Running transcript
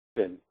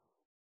Houston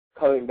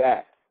coming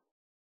back.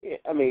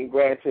 I mean,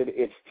 granted,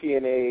 it's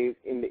TNA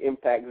in the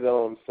Impact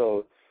Zone,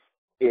 so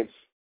it's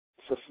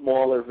a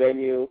smaller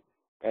venue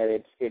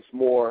and it's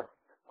more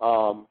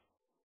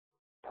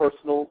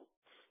personal.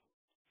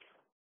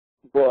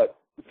 But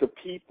the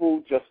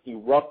people just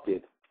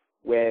erupted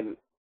when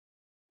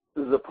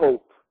the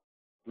Pope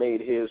made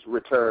his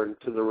return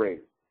to the ring,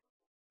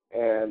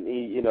 and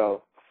you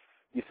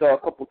saw a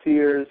couple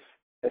tears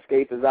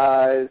escape his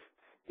eyes.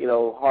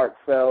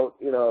 Heartfelt,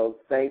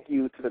 thank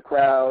you to the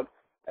crowd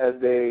as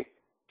they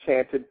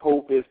chanted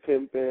Pope is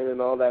pimpin' and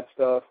all that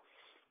stuff.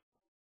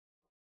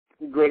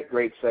 Great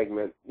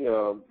segment.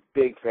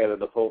 Big fan of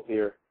the Pope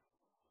here.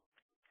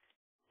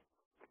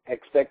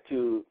 Expect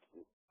to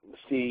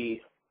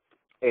see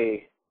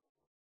a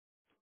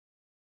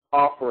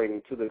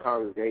offering to the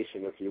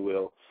congregation, if you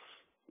will,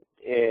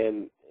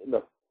 in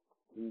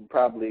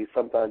probably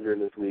sometime during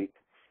this week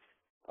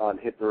on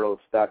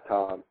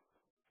hittheropes.com,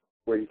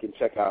 where you can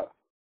check out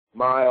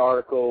my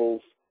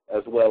articles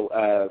as well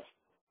as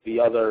the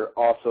other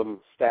awesome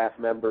staff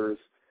members,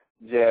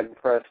 Jen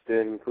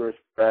Preston, Chris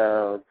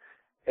Brown,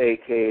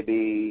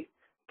 AKD,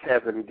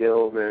 Kevin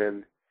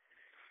Gilman,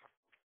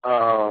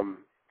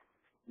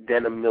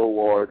 Denham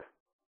Millward.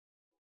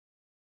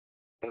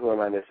 Who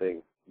am I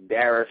missing?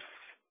 Darius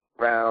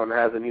Brown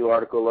has a new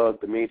article of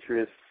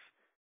Demetrius.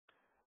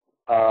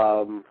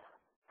 But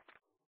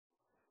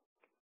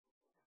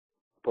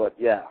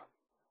yeah.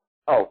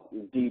 Oh,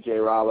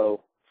 DJ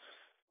Rollo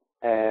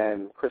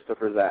and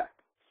Christopher Zach.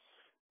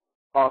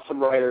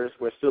 Awesome writers.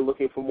 We're still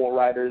looking for more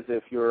writers.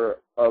 If you're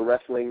a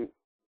wrestling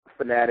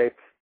fanatic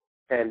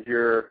and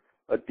you're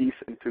a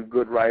decent to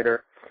good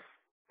writer,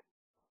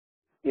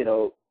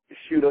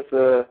 shoot us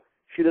a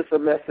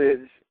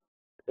message,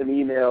 an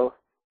email,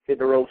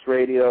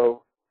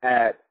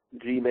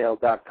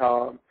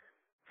 hittheropesradio@gmail.com.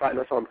 Find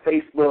us on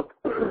Facebook,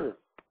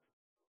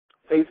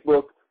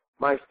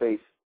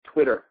 MySpace,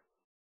 Twitter.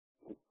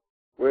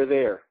 We're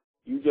there.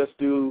 You just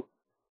do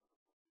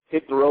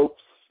Hit the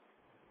Ropes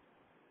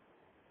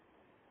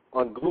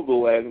on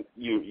Google, and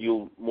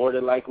you'll more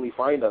than likely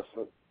find us.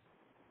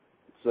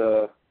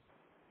 We're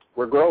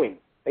growing,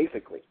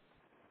 basically.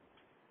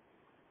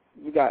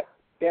 You got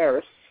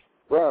Darius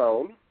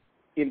Brown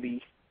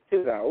in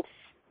his house.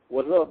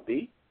 What's up,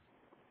 D?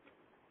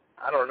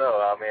 I don't know.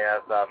 I mean,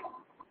 as I'm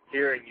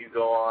hearing you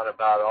go on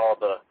about all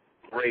the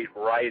great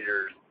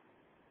writers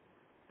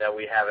that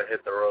we have at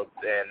Hit the Ropes,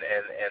 and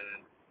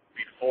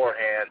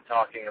beforehand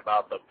talking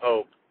about the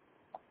Pope,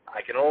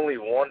 I can only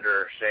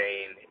wonder,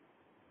 Shane,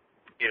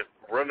 if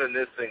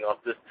reminiscing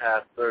of this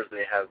past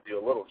Thursday has you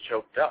a little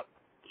choked up.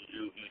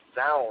 You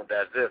sound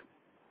as if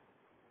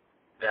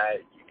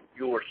that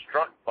you were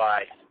struck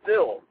by,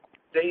 still,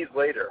 days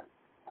later,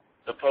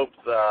 the Pope's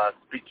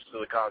speech to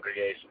the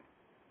congregation.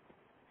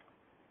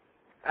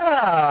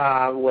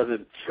 I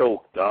wasn't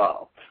choked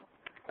up.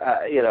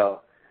 I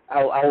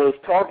was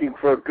talking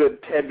for a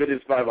good 10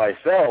 minutes by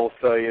myself,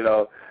 so,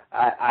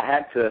 I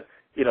had to,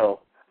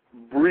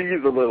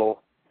 breathe a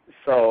little.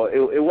 So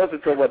it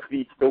wasn't so much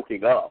me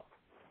choking up.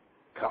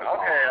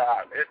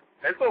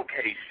 It's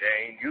okay,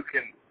 Shane. You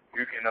can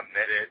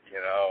admit it,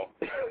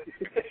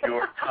 You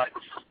were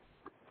touched.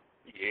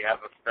 You have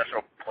a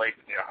special place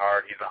in your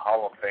heart. He's a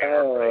Hall of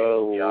Famer.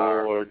 Oh,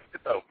 Lord.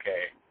 It's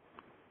okay.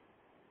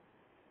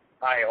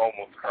 I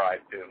almost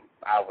cried, too.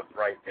 I was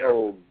right there.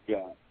 Oh,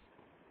 God.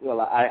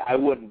 Well, I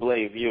wouldn't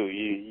blame you.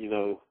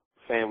 You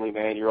family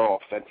man, you're all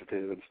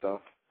sensitive and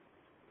stuff.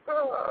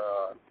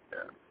 Yeah.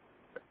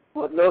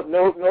 Well,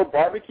 no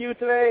barbecue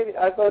today?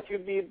 I thought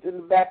you'd be in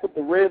the back with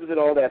the ribs and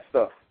all that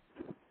stuff.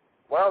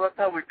 Well, that's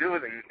how we do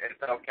it in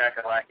South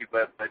Kakalaki,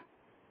 but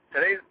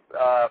today's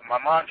my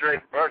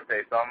Mondre's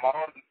birthday, so I'm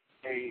on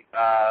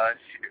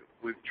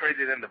we've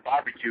traded in the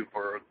barbecue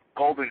for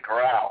Golden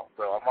Corral,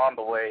 so I'm on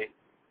the way.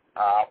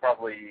 I'll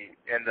probably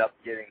end up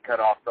getting cut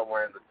off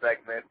somewhere in the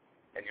segment,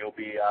 and you'll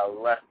be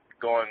left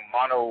going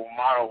mano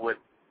with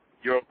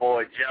your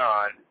boy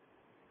John.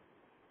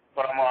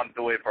 But I'm on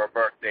the way for a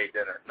birthday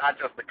dinner, not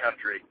just the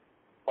country,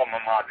 but my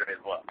Mondre as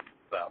well.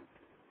 So,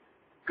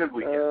 good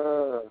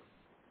weekend.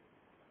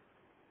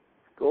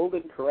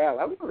 Golden Corral.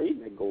 I've never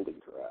eaten at Golden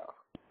Corral.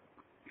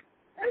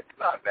 It's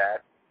not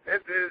bad.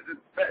 It's a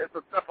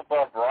step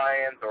above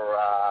Ryan's or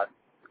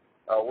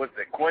what's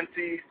it?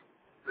 Quincy's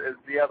is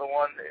the other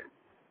one.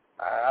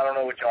 I don't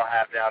know what y'all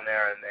have down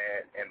there in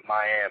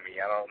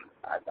Miami. I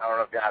don't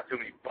know if you have too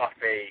many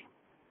buffet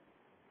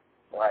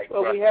like.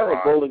 Well, we have a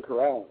Golden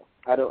Corral.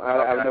 I've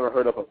never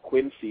heard of a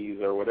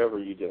Quincy's or whatever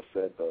you just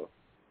said though.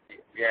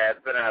 Yeah,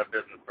 it's been out of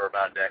business for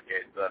about a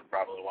decade, so that's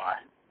probably why.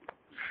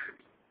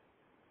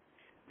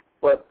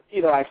 But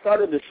I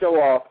started the show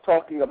off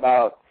talking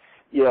about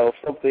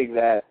something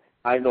that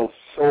I know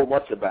so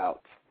much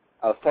about.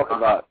 I was talking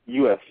about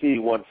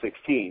UFC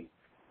 116.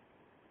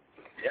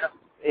 Yeah.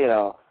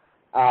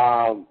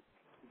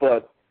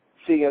 But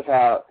seeing as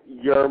how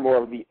you're more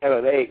of the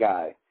MMA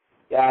guy,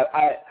 yeah,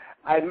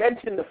 I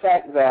mentioned the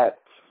fact that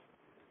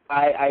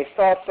I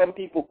saw some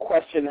people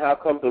question how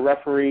come the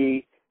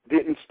referee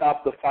didn't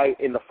stop the fight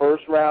in the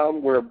first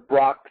round where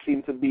Brock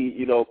seemed to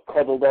be,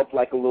 cuddled up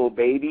like a little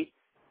baby,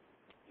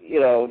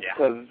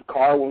 because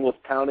Carwin was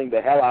pounding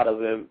the hell out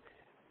of him,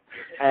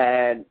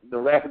 and the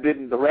ref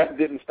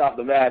didn't stop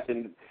the match.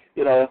 And,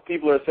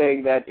 people are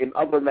saying that in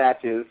other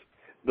matches,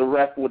 the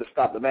ref would have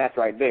stopped the match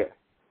right there.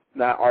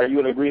 Now, are you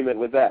in agreement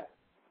with that?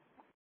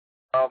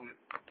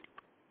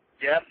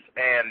 Yes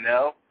and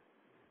no.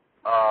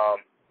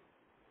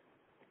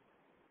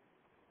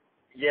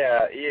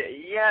 Yeah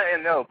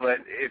and no, but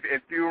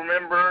if you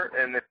remember,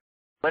 and if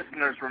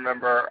listeners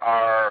remember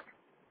our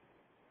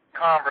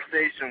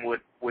conversation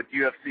with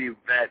UFC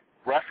vet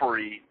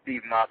referee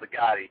Steve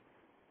Mazzagatti,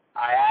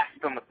 I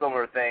asked him a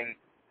similar thing,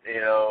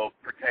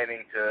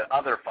 pertaining to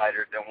other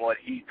fighters, and what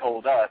he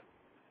told us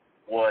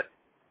was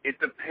it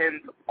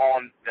depends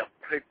on the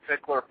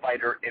particular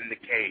fighter in the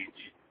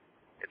cage.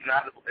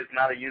 It's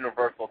not a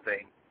universal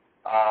thing.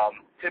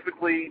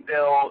 Typically,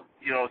 they'll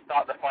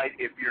stop the fight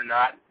if you're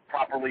not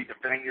properly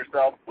defending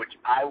yourself, which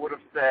I would have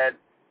said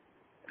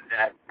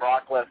that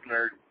Brock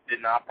Lesnar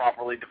did not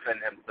properly defend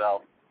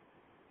himself.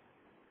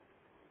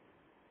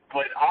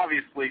 But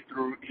obviously,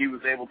 he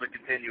was able to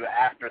continue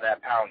after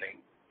that pounding.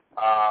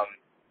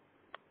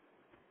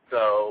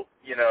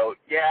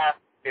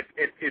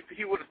 If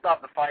he would have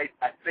stopped the fight,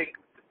 I think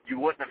you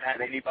wouldn't have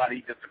had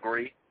anybody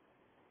disagree.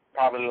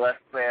 Probably less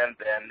than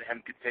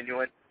him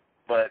continuing.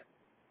 But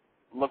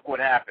look what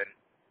happened.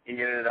 He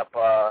ended up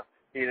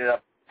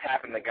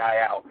tapping the guy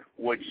out,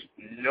 which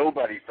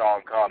nobody saw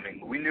him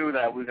coming. We knew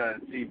that we were going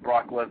to see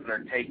Brock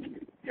Lesnar take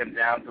him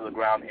down to the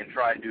ground and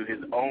try to do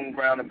his own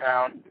ground and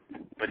pound,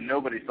 but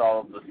nobody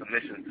saw the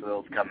submission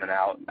skills coming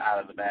out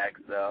of the bag.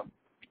 So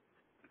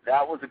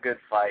that was a good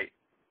fight.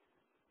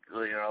 A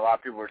lot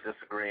of people were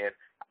disagreeing.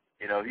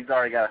 He's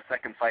already got a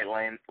second fight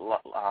lined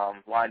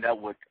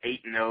up with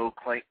 8-0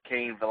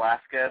 Cain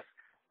Velasquez,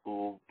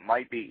 who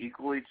might be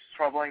equally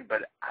troubling,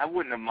 but I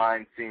wouldn't have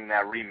mind seeing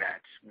that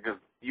rematch because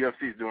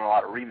UFC's doing a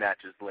lot of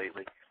rematches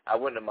lately. I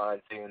wouldn't have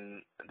mind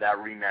seeing that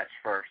rematch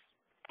first.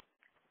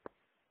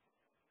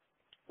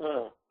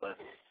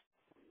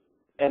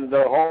 And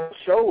the whole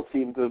show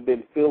seemed to have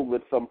been filled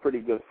with some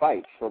pretty good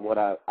fights from what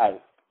I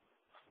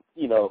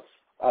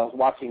was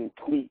watching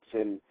tweets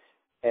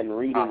and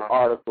reading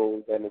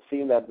articles, and it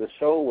seemed that the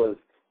show was,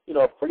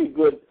 a pretty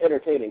good,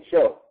 entertaining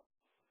show.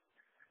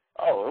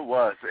 Oh, it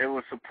was. It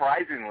was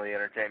surprisingly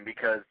entertaining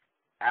because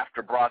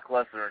after Brock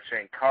Lesnar and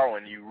Shane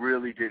Carwin, you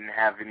really didn't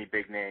have any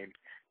big names.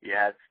 You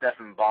had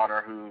Stephan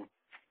Bonnar, who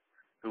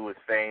was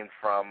famed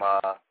from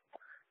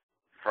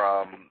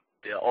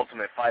the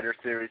Ultimate Fighter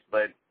series,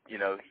 but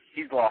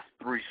he's lost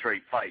 3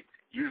 straight fights.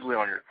 Usually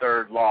on your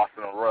third loss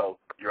in a row,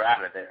 you're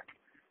out of there.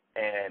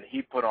 And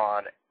he put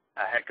on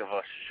a heck of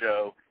a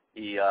show.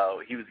 He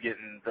was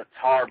getting the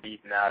tar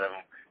beaten out of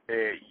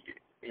him.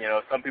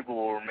 Some people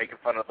were making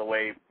fun of the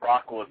way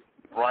Brock was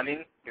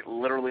running,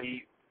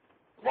 literally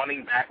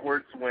running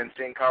backwards when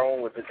Shane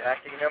Carwin was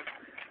attacking him.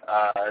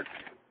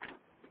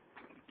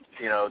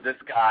 This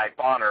guy,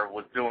 Bonner,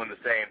 was doing the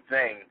same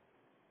thing,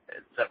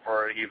 except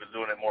for he was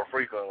doing it more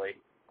frequently,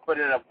 but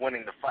ended up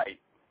winning the fight.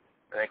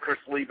 And then Chris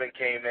Lieben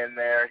came in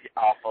there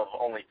off of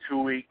only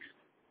 2 weeks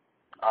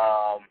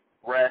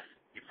rest.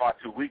 He fought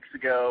 2 weeks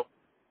ago,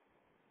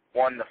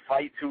 won the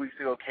fight 2 weeks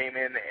ago, came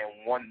in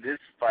and won this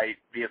fight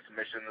via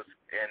submission,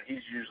 and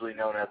he's usually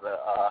known as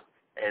a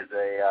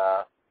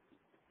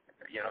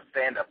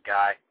stand-up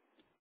guy.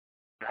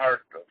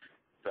 Hurt,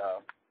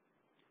 so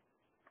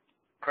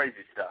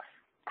crazy stuff.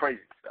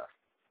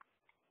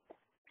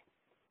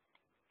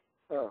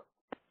 Oh.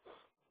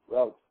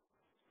 Well,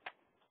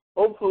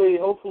 hopefully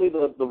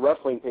the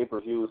wrestling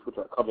pay-per-views, which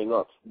are coming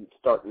up,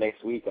 start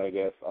next week, I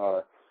guess,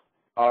 are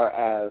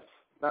as,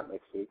 not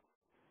next week,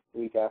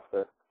 week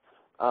after,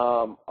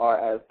 are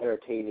as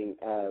entertaining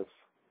as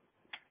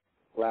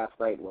last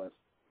night was.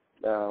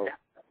 Now,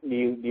 do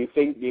you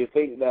think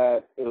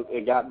that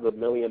it got the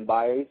million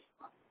buys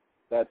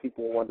that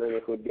people were wondering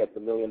if it would get the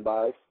million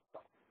buys?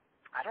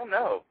 I don't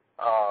know.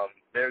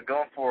 They're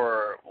going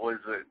for, was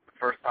it the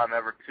first time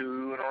ever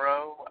 2 in a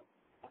row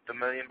with the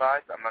million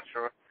buys? I'm not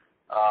sure.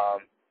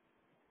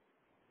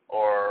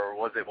 Or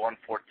was it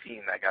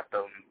 114 that got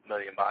the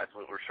million buys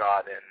with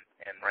Rashad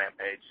and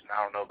Rampage? And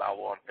I don't know about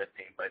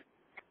 115, but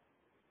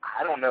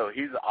I don't know.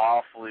 He's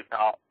awfully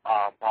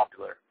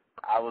popular.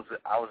 I was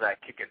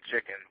at Kickin'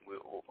 Chicken,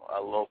 a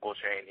local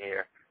chain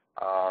here,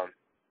 and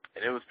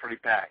it was pretty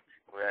packed.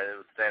 It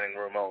was standing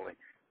room only.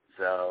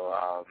 So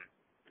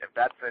if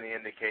that's any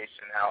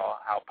indication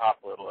how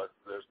popular it was,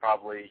 there's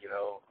probably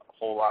a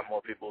whole lot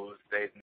more people who stayed